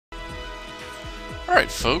Alright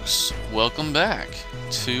folks, welcome back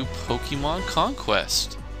to Pokemon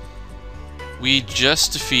Conquest. We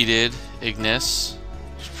just defeated Ignis,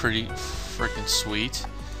 which is pretty freaking sweet.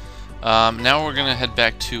 Now we're gonna head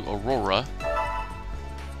back to Aurora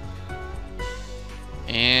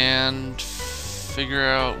and figure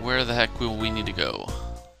out where the heck we need to go.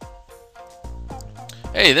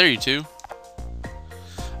 Hey, there you two.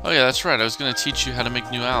 Oh yeah, that's right, I was gonna teach you how to make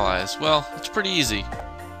new allies. Well, it's pretty easy.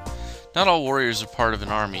 Not all warriors are part of an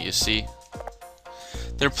army, you see.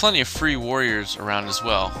 There are plenty of free warriors around as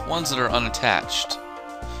well, ones that are unattached.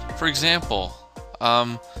 For example,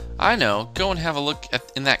 I know, go and have a look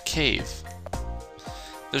in that cave.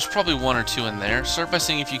 There's probably one or two in there. Start by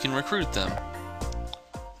seeing if you can recruit them.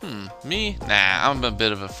 Me? Nah, I'm a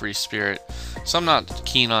bit of a free spirit, so I'm not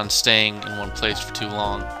keen on staying in one place for too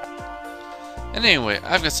long. And anyway,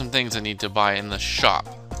 I've got some things I need to buy in the shop.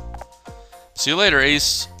 See you later,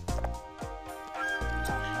 Ace.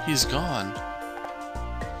 He's gone.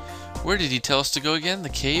 Where did he tell us to go again? The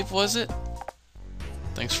cave, was it?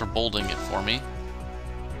 Thanks for bolding it for me.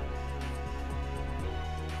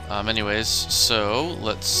 Anyways, so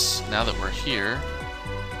let's, now that we're here,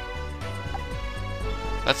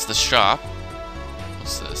 that's the shop.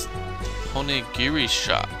 What's this? Honigiri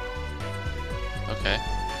shop. Okay.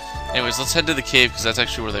 Anyways, let's head to the cave because that's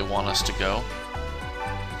actually where they want us to go.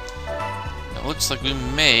 It looks like we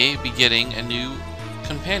may be getting a new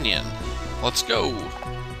companion. Let's go.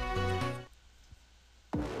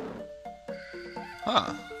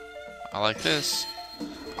 Huh. I like this.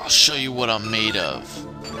 I'll show you what I'm made of.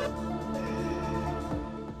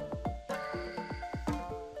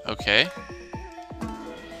 Okay.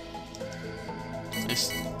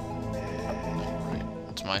 It's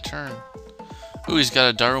my turn. Ooh, he's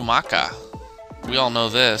got a Darumaka. We all know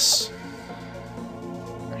this.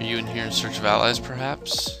 Are you in here in search of allies,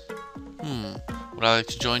 perhaps? Would I like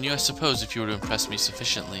to join you? I suppose, if you were to impress me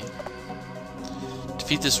sufficiently.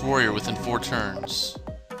 Defeat this warrior within 4 turns.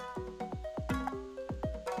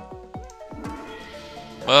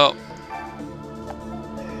 Well,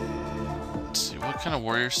 let's see, what kind of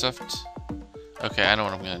warrior stuff? Okay, I know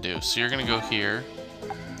what I'm gonna do. So you're gonna go here.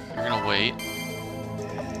 You're gonna wait.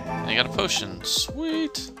 And you got a potion.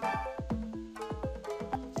 Sweet.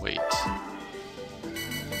 Wait.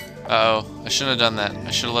 Uh-oh, I shouldn't have done that.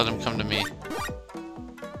 I should have let him come to me.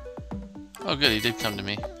 Oh good, he did come to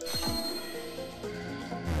me.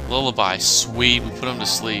 Lullaby, sweet, we put him to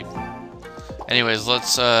sleep. Anyways,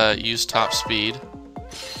 let's use top speed.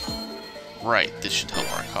 Right, this should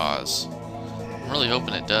help our cause. I'm really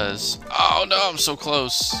hoping it does. Oh no, I'm so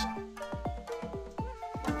close.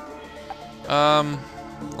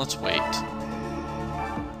 Let's wait.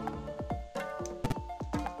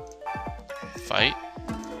 Fight.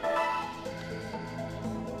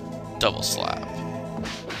 Double slap.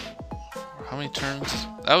 How many turns?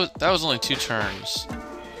 That was only 2 turns.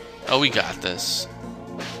 Oh, we got this.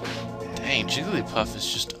 Dang, Jigglypuff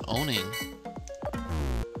is just owning.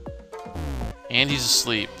 And he's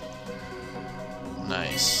asleep.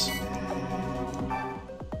 Nice.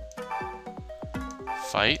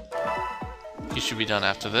 Fight. He should be done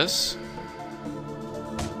after this.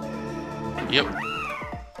 Yep.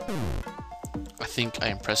 I think I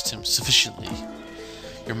impressed him sufficiently.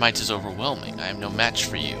 Your might is overwhelming. I am no match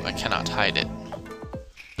for you. I cannot hide it.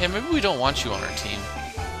 Yeah, maybe we don't want you on our team.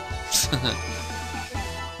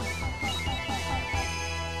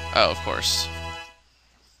 Oh, of course.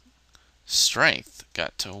 Strength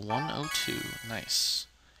got to 102. Nice.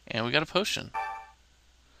 And we got a potion.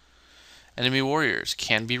 Enemy warriors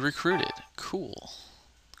can be recruited. Cool.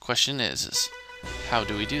 The question is how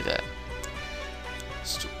do we do that?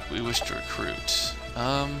 So we wish to recruit.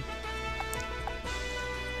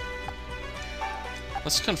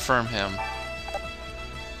 Let's confirm him.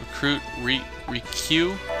 Recruit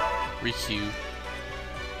Riku. God,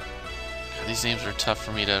 these names are tough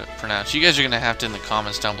for me to pronounce. You guys are going to have to, in the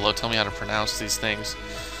comments down below, tell me how to pronounce these things.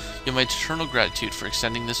 You have my eternal gratitude for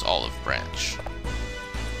extending this olive branch.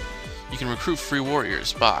 You can recruit free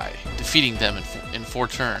warriors by defeating them in 4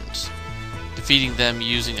 turns, defeating them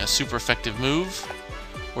using a super effective move,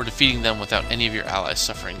 or defeating them without any of your allies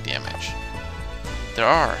suffering damage. There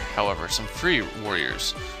are, however, some free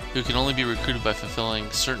warriors who can only be recruited by fulfilling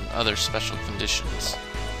certain other special conditions.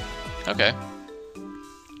 Okay.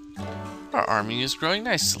 Our army is growing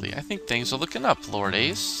nicely. I think things are looking up, Lord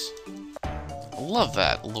Ace. Love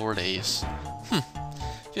that, Lord Ace.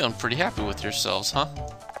 Feeling pretty happy with yourselves, huh?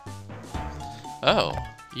 Oh,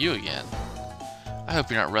 you again. I hope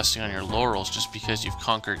you're not resting on your laurels just because you've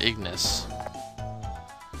conquered Ignis.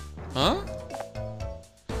 Huh?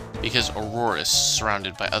 Because Aurora is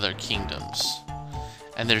surrounded by other kingdoms.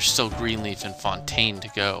 And there's still Greenleaf and Fontaine to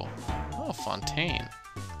go. Oh, Fontaine.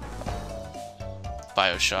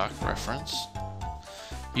 Bioshock reference.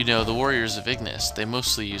 You know, the Warriors of Ignis, they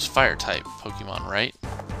mostly use Fire-type Pokemon, right?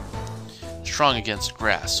 Strong against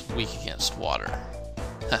grass, weak against water.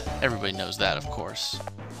 Everybody knows that, of course.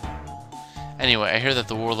 Anyway, I hear that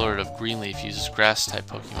the Warlord of Greenleaf uses Grass-type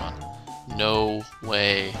Pokemon. No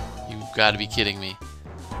way. You've got to be kidding me.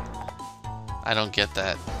 I don't get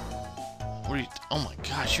that. What are you... Oh my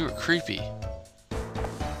gosh, you were creepy.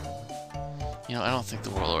 You know, I don't think the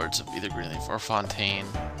Warlords of either Greenleaf or Fontaine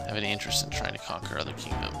have any interest in trying to conquer other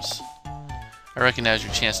kingdoms. I reckon now's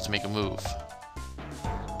your chance to make a move.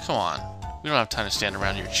 Come on. We don't have time to stand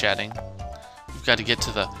around here chatting. We've got to get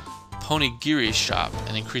to the Ponigiri shop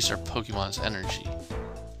and increase our Pokemon's energy.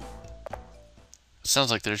 It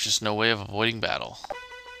sounds like there's just no way of avoiding battle.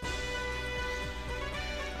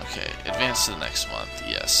 Okay, advance to the next month,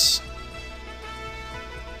 yes.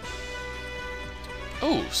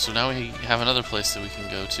 Oh, so now we have another place that we can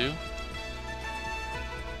go to.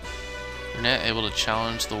 You're now able to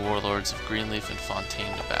challenge the Warlords of Greenleaf and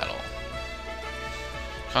Fontaine to battle.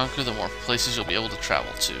 Conquer the more places you'll be able to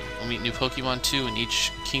travel to. You'll meet new Pokemon too, and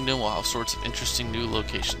each kingdom will have sorts of interesting new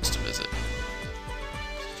locations to visit.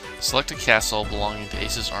 Select a castle belonging to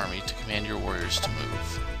Ace's army to command your warriors to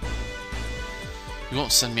move. You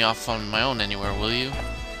won't send me off on my own anywhere, will you?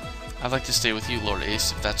 I'd like to stay with you, Lord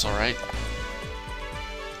Ace, if that's alright.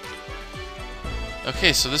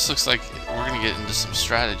 Okay, so this looks like we're gonna get into some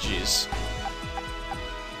strategies.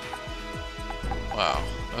 Wow,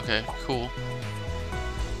 okay, cool.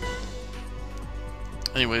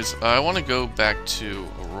 Anyways, I want to go back to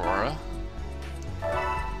Aurora.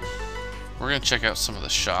 We're going to check out some of the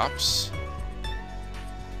shops.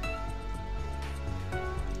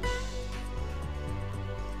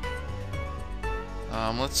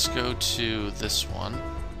 Let's go to this one.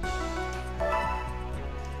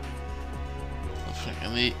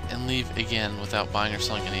 And leave again without buying or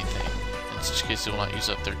selling anything. In such case, they will not use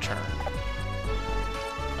up their turn.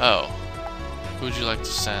 Oh. Who would you like to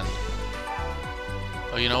send?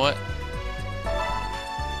 Oh, you know what?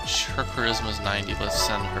 Her charisma's 90. Let's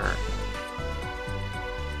send her.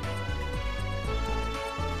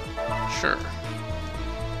 Sure.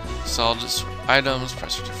 Sell items,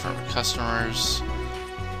 press to refer to customers.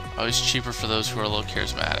 Always cheaper for those who are low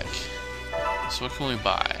charismatic. So what can we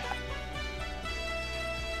buy?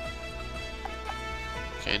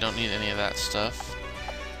 Okay, don't need any of that stuff.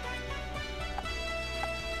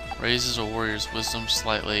 Raises a warrior's wisdom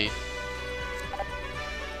slightly.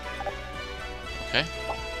 Okay.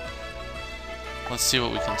 Let's see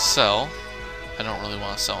what we can sell. I don't really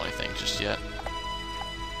want to sell anything just yet.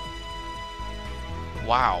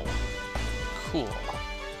 Wow. Cool.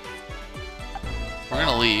 We're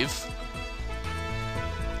gonna leave.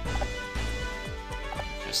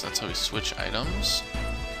 Okay, so that's how we switch items.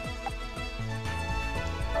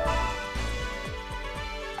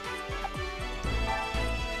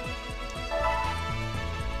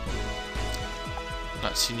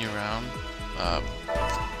 Not seen you around.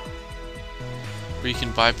 Where you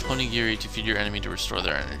can buy Ponigiri to feed your enemy to restore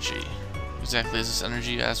their energy. Exactly is this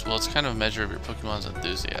energy, you ask? Well, it's kind of a measure of your Pokemon's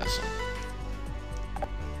enthusiasm.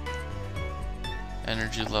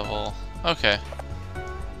 Energy level. Okay.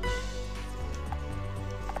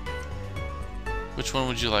 Which one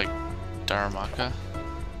would you like? Darumaka?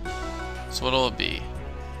 So what'll it be?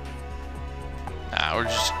 Nah, I was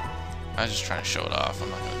just trying to show it off. I'm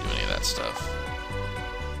not gonna do any of that stuff.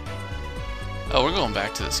 Oh, we're going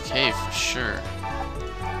back to this cave for sure.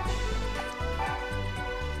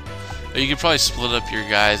 Or you could probably split up your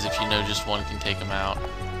guys if you know just one can take them out.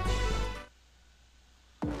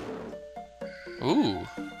 Ooh.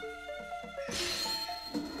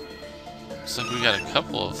 Looks like we got a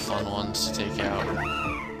couple of fun ones to take out.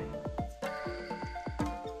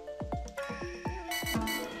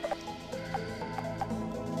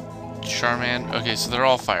 Charmander. Okay, so they're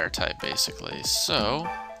all fire type basically. So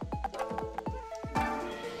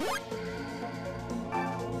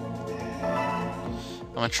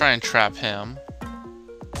I'm gonna try and trap him.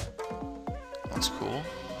 That's cool.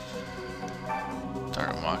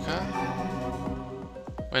 Darumaka.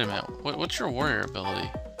 Wait a minute. What's your warrior ability?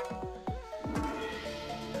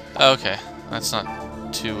 Oh, okay, that's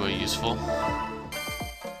not too useful.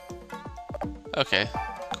 Okay,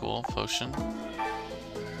 cool. Potion.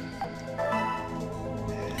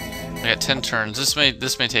 I got 10 turns. This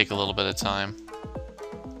may take a little bit of time.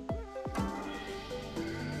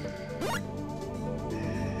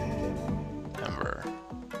 Ember.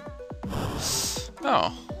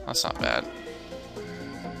 Oh, that's not bad.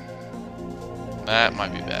 That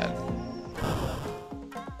might be bad.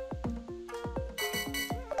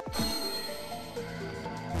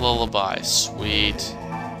 Lullaby. Sweet.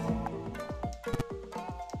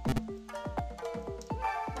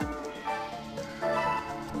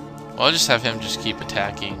 Well, I'll just have him just keep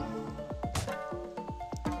attacking.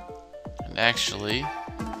 And actually,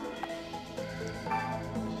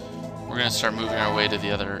 we're going to start moving our way to the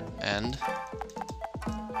other end.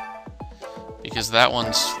 Because that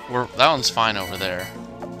one's fine over there.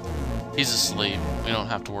 He's asleep. We don't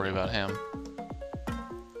have to worry about him.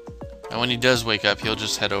 And when he does wake up, he'll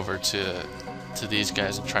just head over to these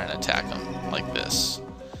guys and try and attack them like this.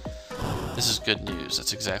 This is good news.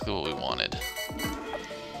 That's exactly what we wanted.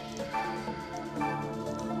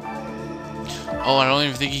 Oh, I don't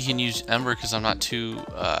even think he can use Ember because I'm not two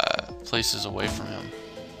places away from him.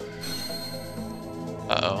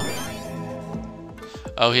 Uh-oh.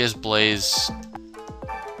 Oh, he has Blaze,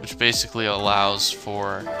 which basically allows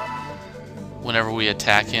for whenever we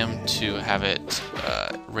attack him to have it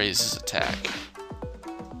raise his attack.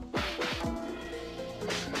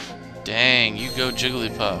 Dang, you go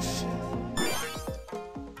Jigglypuff.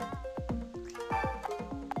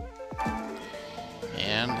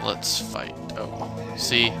 And let's fight. Oh,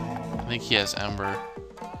 see, I think he has Ember.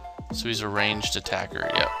 So he's a ranged attacker,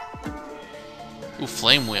 yep. Ooh,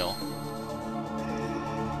 Flame Wheel.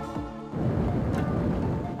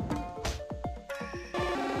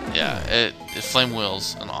 Yeah, Flame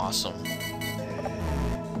Wheel's an awesome.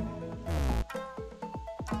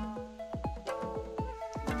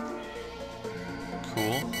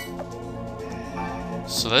 Cool.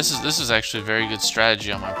 So this is actually a very good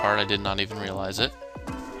strategy on my part. I did not even realize it.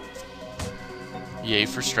 Yay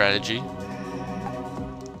for strategy.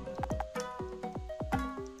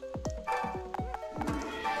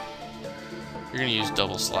 You're gonna use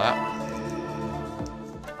double slap.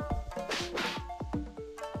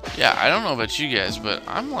 Yeah, I don't know about you guys, but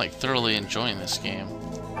I'm like thoroughly enjoying this game.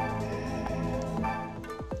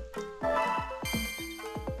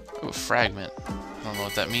 Ooh, fragment. I don't know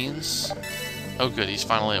what that means. Oh good, he's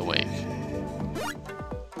finally awake.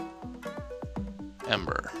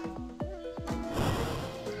 Ember.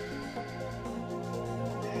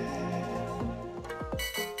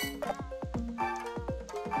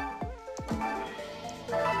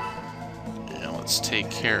 And let's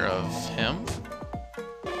take care of him.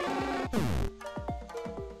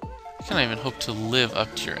 I cannot even hope to live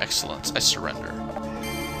up to your excellence. I surrender.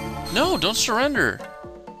 No, don't surrender!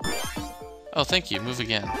 Oh, thank you. Move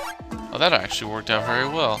again. Oh, that actually worked out very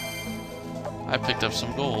well. I picked up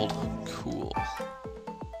some gold. Cool.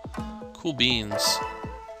 Cool beans.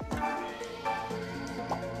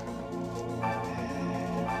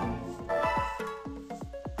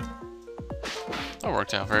 That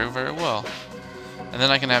worked out very, very well. And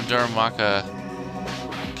then I can have Darumaka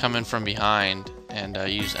come in from behind and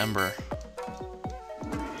use Ember.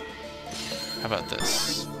 How about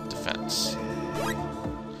this? Defense.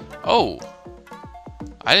 Oh!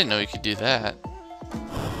 I didn't know you could do that.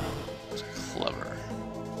 It's clever.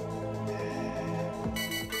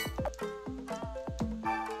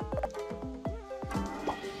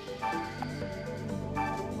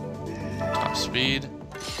 Top speed.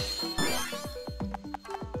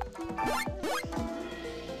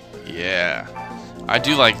 Yeah. I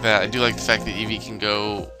do like that. I do like the fact that Eevee can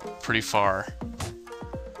go pretty far.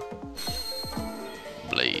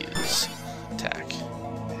 Blaze. Attack.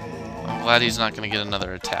 I'm glad he's not going to get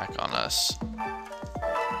another attack on us.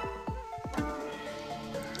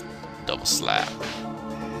 Double slap.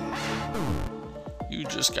 You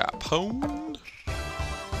just got pwned.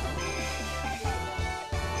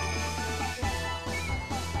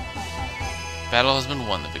 Battle has been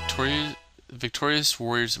won. The victorious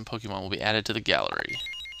warriors and Pokemon will be added to the gallery.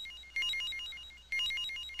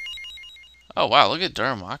 Oh wow, look at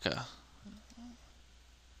Darumaka.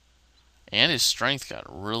 And his strength got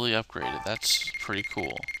really upgraded. That's pretty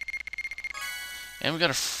cool. And we got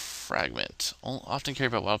a fragment. Often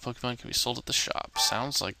carried by wild Pokemon, can be sold at the shop.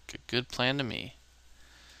 Sounds like a good plan to me.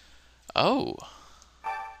 Oh.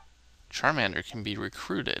 Charmander can be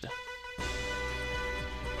recruited.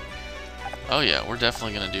 Oh yeah, we're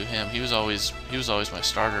definitely gonna do him. He was always my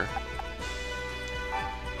starter.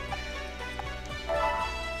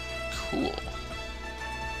 Cool.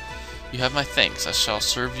 You have my thanks. I shall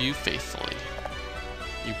serve you faithfully.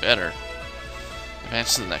 You better.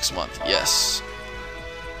 Advance to the next month. Yes.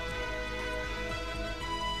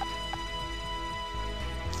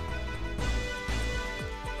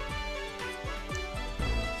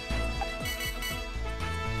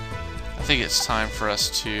 I think it's time for us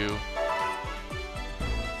to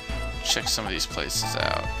check some of these places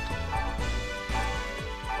out.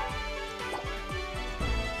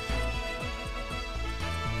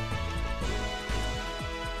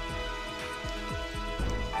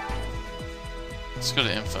 Let's go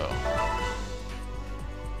to info.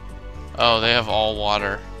 Oh, they have all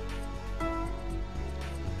water.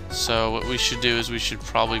 So what we should do is we should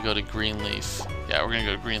probably go to Greenleaf. Yeah, we're gonna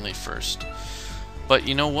go to Greenleaf first. But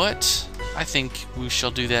you know what? I think we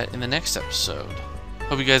shall do that in the next episode.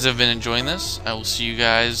 Hope you guys have been enjoying this. I will see you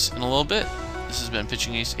guys in a little bit. This has been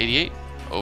Pitching Ace 88.